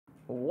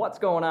What's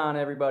going on,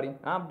 everybody?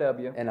 I'm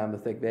W. And I'm the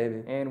Thick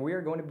Baby. And we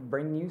are going to be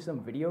bringing you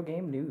some video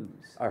game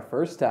news. Our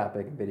first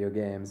topic in video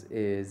games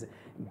is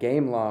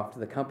Loft.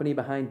 The company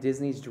behind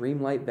Disney's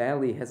Dreamlight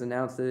Valley has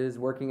announced that it is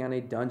working on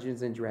a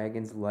Dungeons &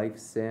 Dragons life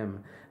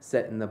sim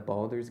set in the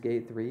Baldur's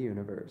Gate 3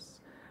 universe.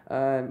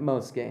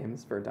 Most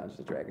games for Dungeons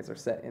 & Dragons are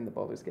set in the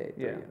Baldur's Gate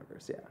 3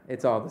 universe. Yeah,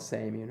 it's all the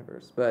same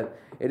universe. But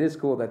it is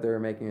cool that they're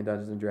making a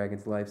Dungeons &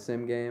 Dragons life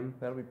sim game.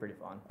 That'll be pretty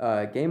fun.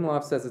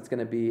 Loft says it's going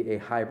to be a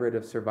hybrid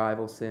of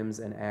survival sims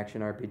and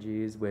action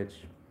RPGs, which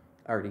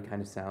already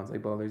kind of sounds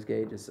like Baldur's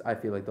Gate. Just I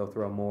feel like they'll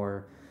throw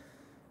more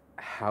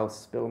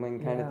house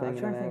building kind of thing. I'm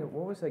trying to think of,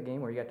 what was that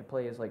game where you got to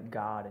play as like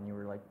God and you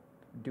were like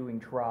doing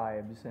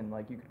tribes and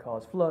like you could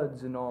cause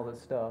floods and all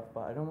this stuff,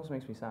 but it almost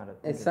makes me sound.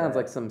 It sounds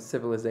like some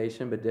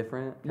Civilization, but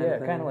different.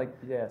 Kind of like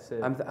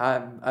Civ.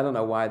 I don't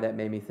know why that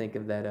made me think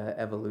of that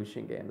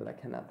Evolution game that I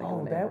cannot think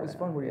of. Oh, that was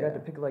fun where you had to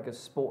pick like a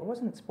spore.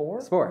 Wasn't it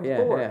Spore? Spore,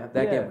 yeah.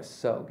 That game was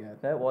so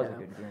good. That was a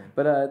good game.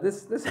 But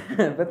this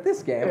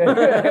game,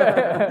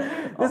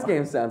 this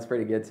game sounds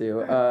pretty good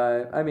too.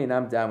 I mean,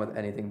 I'm down with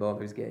anything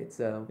Baldur's Gate,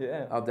 so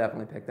yeah, I'll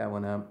definitely pick that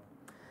one up.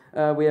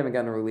 We haven't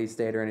gotten a release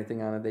date or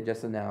anything on it. They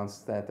just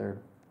announced that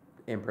they're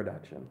in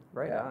production.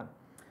 Right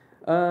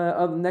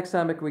on. Next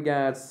topic, we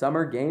got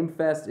Summer Game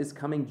Fest is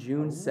coming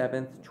June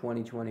 7th,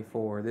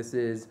 2024. This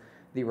is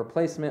the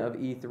replacement of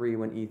E3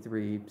 when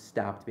E3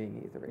 stopped being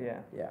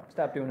E3. Yeah.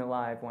 Stopped doing it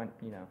live, went,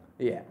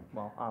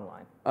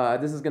 online.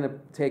 This is going to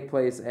take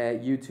place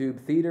at YouTube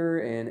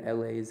Theater in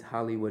LA's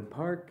Hollywood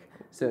Park.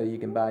 So you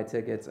can buy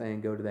tickets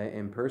and go to that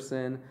in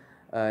person.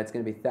 It's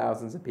going to be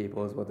thousands of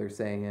people is what they're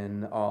saying,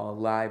 and all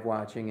live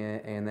watching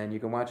it. And then you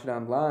can watch it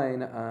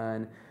online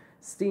on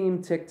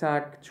Steam,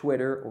 TikTok,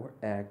 Twitter, or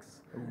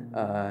X,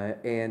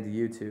 and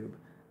YouTube.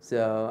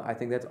 So I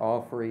think that's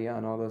all free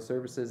on all those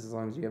services as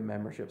long as you have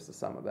memberships to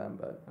some of them.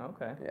 But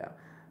okay.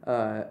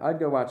 Yeah. I'd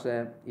go watch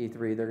that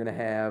E3. They're going to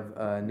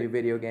have new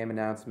video game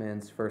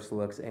announcements, first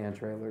looks, and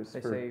trailers.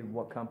 They say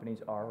what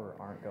companies are or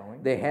aren't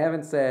going? They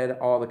haven't said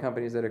all the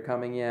companies that are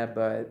coming yet,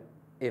 but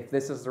if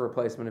this is the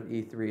replacement of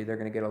E3, they're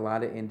going to get a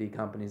lot of indie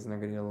companies and they're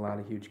going to get a lot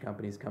of huge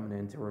companies coming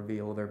in to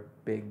reveal their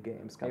big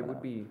games coming out. It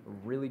would be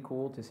really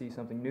cool to see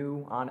something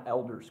new on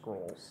Elder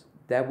Scrolls.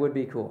 That would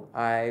be cool.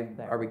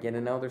 Are we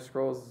getting Elder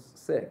Scrolls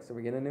 6? Are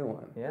we getting a new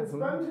one? Yeah. It's been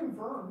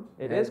confirmed.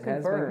 It is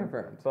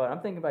confirmed. But I'm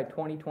thinking by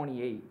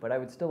 2028, but I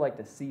would still like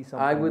to see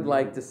something. I would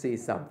like to see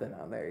something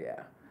on there,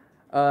 yeah.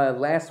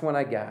 Last one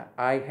I got.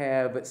 I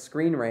have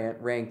Screen Rant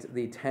ranked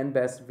the 10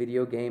 best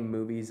video game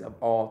movies of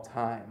all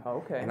time.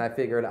 Okay. And I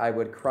figured I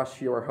would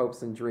crush your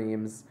hopes and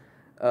dreams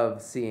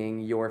of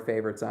seeing your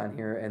favorites on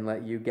here and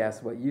let you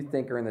guess what you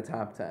think are in the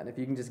top 10. If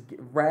you can just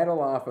rattle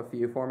off a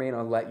few for me, and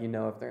I'll let you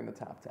know if they're in the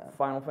top 10.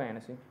 Final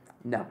Fantasy.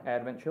 No.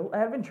 Advent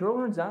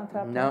Children's on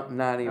top 10? No,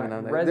 not even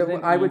on there.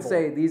 Resident I would Evil.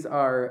 say these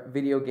are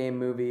video game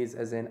movies,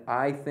 as in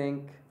I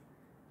think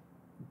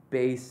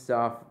based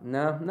off.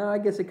 No, I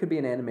guess it could be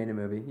an animated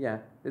movie. Yeah,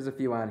 there's a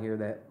few on here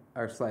that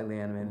are slightly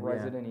animated.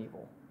 Resident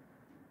Evil.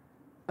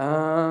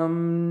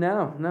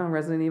 No,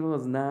 Resident Evil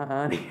is not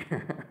on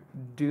here.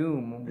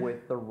 Doom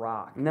with The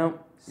Rock. No,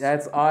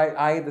 that's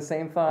I had the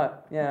same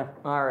thought. Yeah.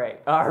 All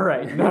right.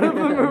 None of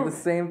them are the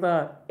same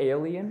thought.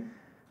 Alien.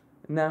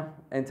 No,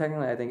 and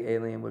technically I think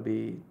Alien would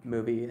be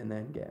movie and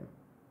then game.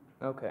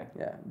 Okay.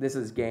 Yeah, this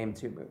is game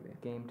to movie.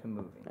 Game to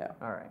movie. Yeah.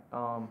 All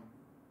right.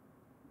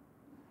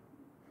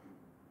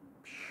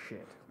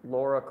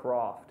 Lara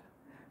Croft.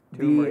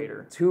 Tomb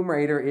Raider. Tomb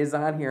Raider is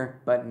on here,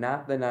 but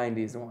not the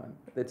 90s one.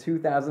 The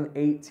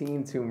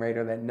 2018 Tomb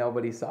Raider that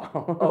nobody saw.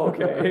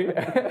 Okay.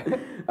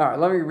 All right,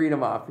 let me read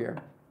them off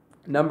here.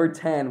 Number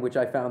 10, which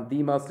I found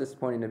the most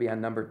disappointing to be on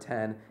number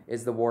 10,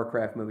 is the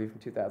Warcraft movie from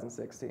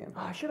 2016. Oh,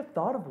 I should have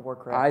thought of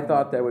Warcraft. I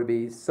thought that would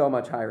be so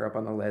much higher up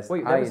on the list.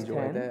 Wait, I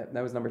enjoyed that.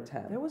 That was number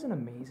 10. That was an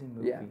amazing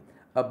movie. Yeah.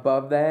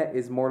 Above that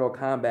is Mortal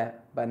Kombat,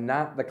 but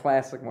not the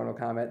classic Mortal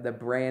Kombat, the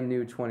brand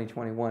new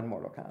 2021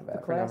 Mortal Kombat.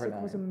 The classic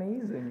was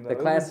amazing, though. The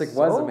classic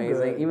was so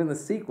amazing. good. Even the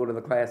sequel to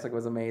the classic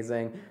was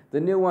amazing. The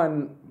new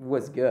one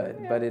was good,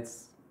 but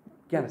it's...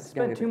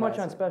 spent too much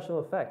on special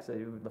effects.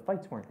 The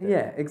fights weren't there.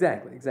 Yeah,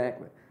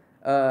 exactly.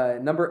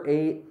 Number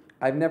 8,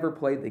 I've never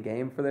played the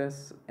game for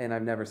this, and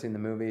I've never seen the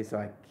movie, so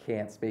I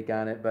can't speak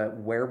on it, but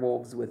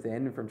Werewolves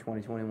Within from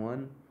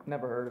 2021.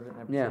 Never heard of it,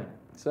 never seen it.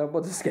 So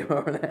we'll just skip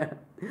over that.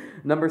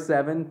 Number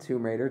 7,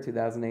 Tomb Raider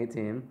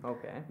 2018.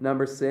 Okay.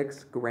 Number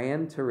 6,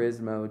 Gran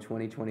Turismo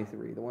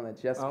 2023, the one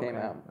that just came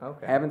out.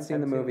 Okay. Haven't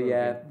seen the movie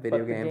yet.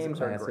 Video games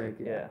are classic.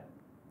 great. Yeah.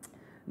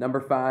 Number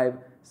 5,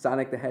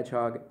 Sonic the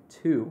Hedgehog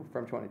 2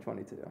 from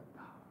 2022.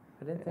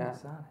 I didn't think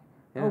Sonic.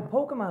 Yeah. Oh,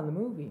 Pokemon the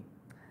movie.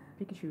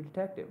 Pikachu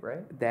Detective,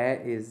 right?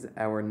 That is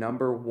our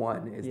number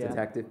 1 is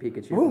Detective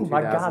Pikachu Boom,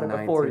 from 2019. I got it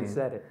before he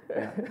said it.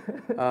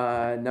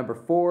 Yeah. Number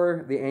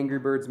 4, the Angry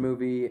Birds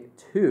movie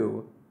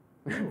 2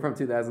 from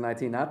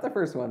 2019. Not the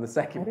first one, the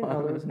second one. I didn't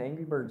know there was an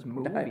Angry Birds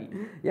movie.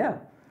 Yeah.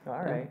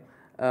 All right.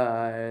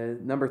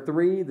 Number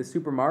 3, the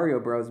Super Mario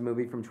Bros.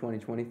 Movie from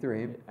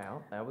 2023.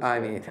 That was I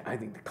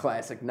think the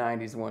classic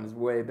 90s one is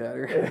way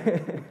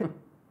better.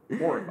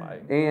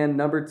 Horrifying. And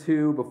number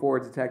 2, before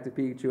Detective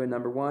Pikachu, and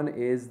number 1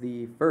 is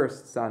the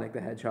first Sonic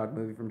the Hedgehog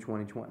movie from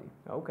 2020.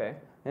 Okay.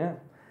 Yeah.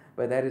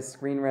 But that is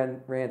Screen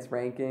Rant's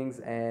rankings,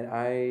 and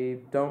I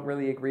don't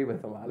really agree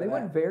with a lot of that. They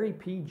went very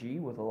PG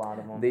with a lot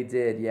of them. They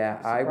did,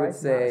 yeah. I would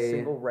Surprised not a say...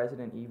 single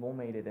Resident Evil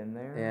made it in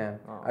there.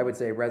 Yeah. I would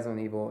say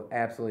Resident Evil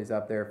absolutely is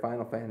up there.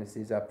 Final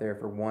Fantasy's up there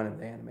for one of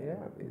the animated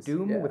movies.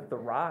 Doom yeah. with The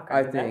Rock,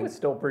 I think that was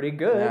still pretty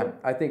good. Yeah,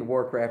 I think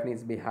Warcraft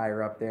needs to be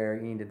higher up there.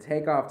 You need to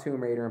take off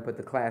Tomb Raider and put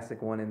the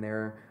classic one in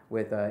there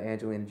with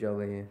Angelina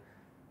Jolie.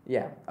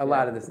 Yeah, a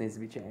lot of this needs to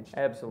be changed.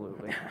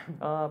 Absolutely.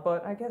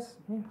 But I guess,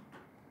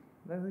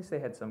 at least they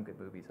had some good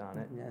movies on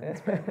it. Yeah,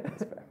 that's fair.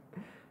 That's fair.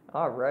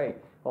 All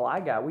right.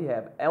 Well, we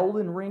have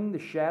Elden Ring, The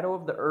Shadow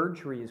of the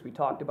Erdtree, as we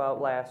talked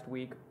about last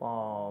week,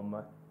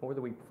 or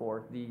the week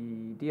before.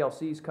 The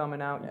DLC's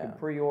coming out. You can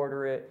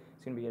pre-order it.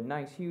 It's going to be a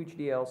nice, huge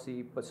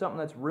DLC. But something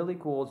that's really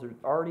cool is they're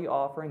already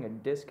offering a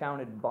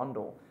discounted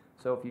bundle.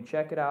 So if you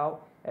check it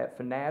out at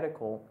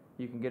Fanatical,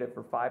 you can get it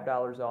for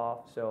 $5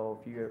 off. So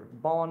if you're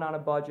balling on a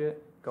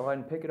budget, go ahead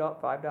and pick it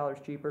up.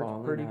 $5 cheaper.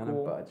 It's pretty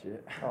cool. On a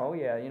budget. Oh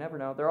yeah, you never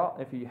know.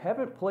 If you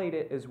haven't played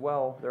it as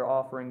well, they're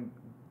offering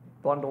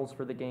bundles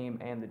for the game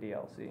and the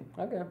DLC.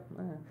 Okay,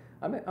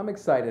 I'm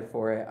excited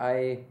for it.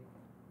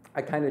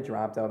 I kind of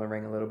dropped Elden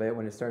Ring a little bit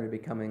when it started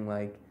becoming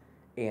like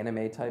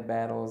anime type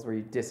battles where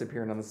you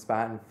disappearing on the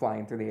spot and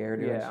flying through the air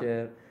doing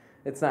shit.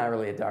 It's not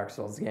really a Dark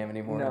Souls game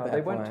anymore. No, at that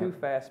they point. went too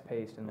fast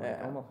paced and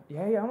like almost.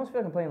 Yeah, I almost feel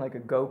like I'm playing like a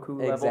Goku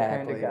level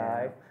kind of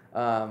guy.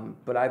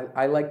 But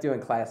I like doing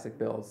classic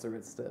builds through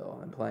it still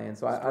and playing.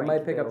 So I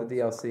might pick up the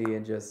DLC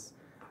and just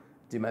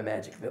do my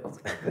magic build.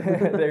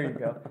 There you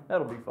go.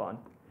 That'll be fun.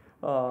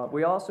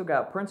 We also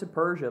got Prince of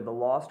Persia, The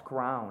Lost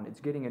Crown.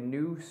 It's getting a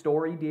new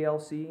story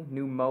DLC,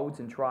 new modes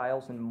and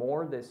trials, and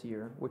more this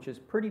year, which is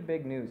pretty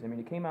big news. I mean,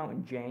 it came out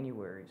in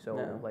January,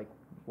 so like,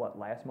 what,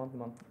 last month, a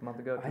month ago, 2 months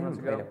ago? I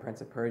haven't played a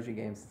Prince of Persia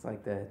game since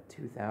like the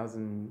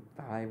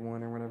 2005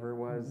 one or whatever it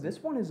was.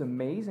 This one is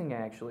amazing,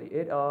 actually.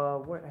 I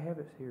have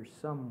it here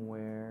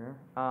somewhere.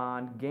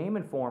 On Game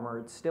Informer,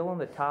 it's still in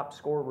the top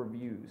score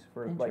reviews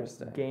for like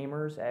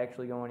gamers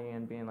actually going in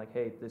and being like,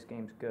 hey, this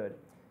game's good.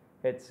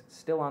 It's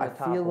still on the top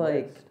list. I feel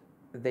like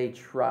they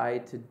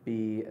tried to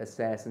be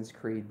Assassin's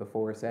Creed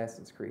before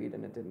Assassin's Creed,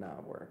 and it did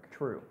not work.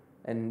 True.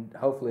 And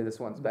hopefully this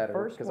one's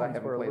better because I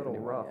haven't played the new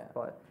rough,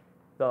 one yet.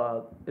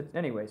 But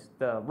anyways,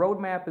 the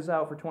roadmap is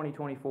out for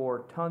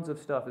 2024. Tons of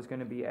stuff is going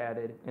to be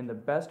added, and the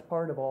best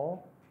part of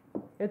all,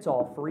 it's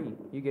all free.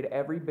 You get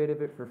every bit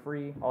of it for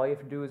free. All you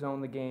have to do is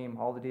own the game,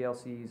 all the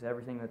DLCs,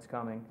 everything that's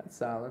coming. That's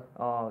solid.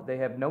 They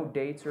have no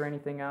dates or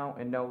anything out,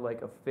 and no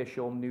like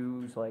official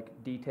news like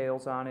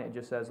details on it. It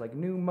just says like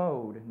new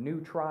mode,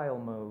 new trial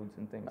modes,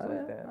 and things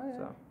like that.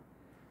 So,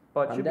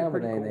 but I'm down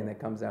with anything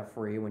that comes out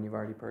free when you've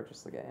already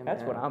purchased the game.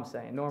 That's what I'm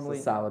saying. Normally,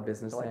 it's a solid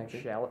business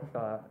tactic.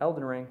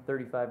 Elden Ring,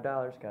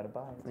 $35, gotta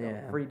buy it.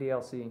 So free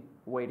DLC,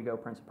 way to go,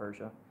 Prince of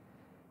Persia.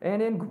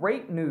 And in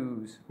great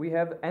news, we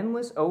have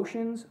Endless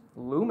Oceans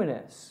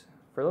Luminous.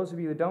 For those of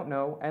you that don't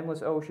know,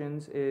 Endless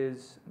Oceans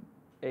is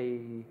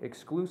a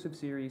exclusive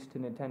series to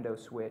Nintendo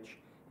Switch,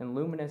 and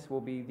Luminous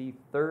will be the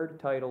 3rd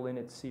title in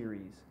its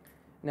series.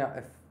 Now,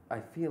 I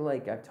feel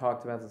like I've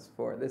talked about this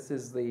before. This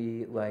is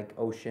the like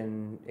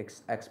ocean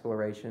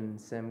exploration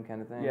sim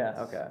kind of thing. Yes.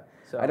 Okay.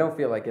 So I don't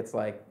feel like it's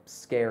like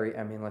scary.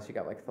 I mean, unless you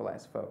got like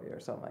thalassophobia or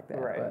something like that.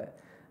 Right.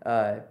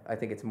 But I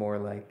think it's more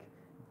like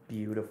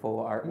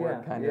beautiful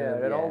artwork kind of.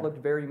 Yeah, it all looked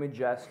very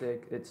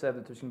majestic. It said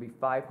that there's going to be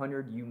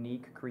 500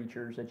 unique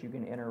creatures that you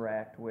can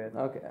interact with.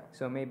 Okay.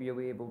 So maybe you'll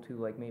be able to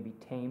like maybe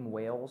tame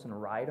whales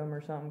and ride them or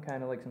something,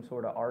 kind of like some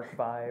sort of Ark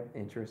vibe.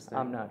 Interesting.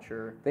 I'm not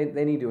sure.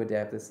 They need to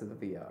adapt this to the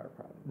VR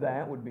probably.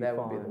 That would be fun.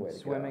 Would be the way to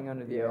Swimming go.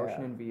 under the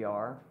ocean in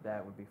VR,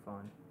 that would be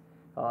fun.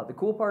 The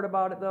cool part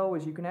about it, though,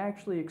 is you can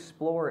actually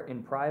explore it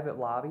in private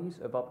lobbies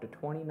of up to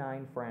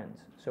 29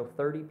 friends. So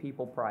 30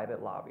 people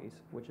private lobbies,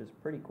 which is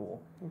pretty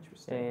cool.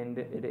 Interesting. And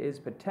it is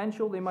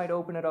potential they might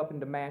open it up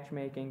into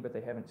matchmaking, but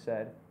they haven't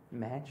said.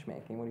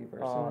 Matchmaking? What are you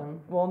versing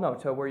them? Well, no,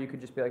 so where you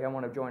could just be like, I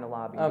want to join a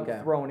lobby. Okay.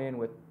 You're thrown in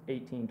with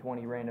 18,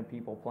 20 random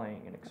people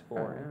playing and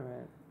exploring. All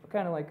right.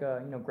 Kind of like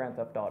a Grand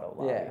Theft Auto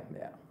lobby.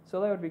 Yeah.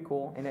 So that would be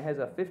cool. And it has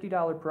a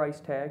 $50 price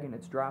tag, and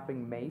it's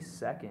dropping May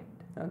 2nd.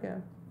 Okay.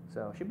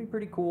 So it should be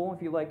pretty cool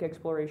if you like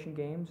exploration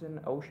games and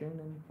ocean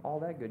and all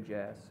that good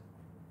jazz.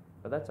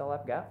 But that's all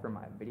I've got for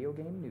my video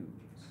game news.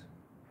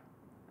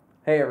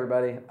 Hey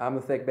everybody, I'm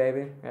the Thick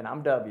Baby. And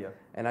I'm W.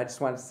 And I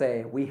just wanted to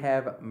say we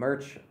have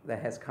merch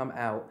that has come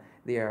out.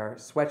 They are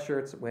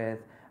sweatshirts with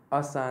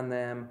us on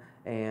them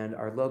and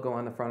our logo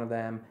on the front of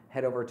them.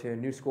 Head over to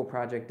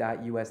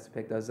newschoolproject.us to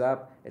pick those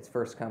up. It's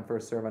first come,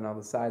 first serve on all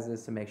the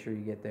sizes, so make sure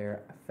you get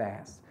there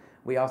fast.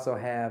 We also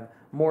have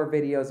more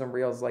videos and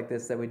reels like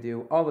this that we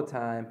do all the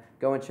time.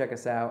 Go and check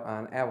us out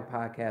on Apple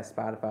Podcasts,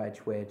 Spotify,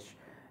 Twitch,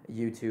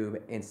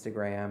 YouTube,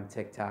 Instagram,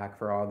 TikTok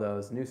for all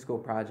those New School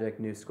Project,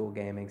 New School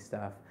Gaming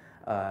stuff.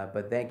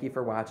 But thank you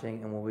for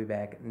watching, and we'll be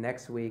back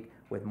next week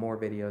with more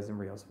videos and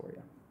reels for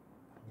you.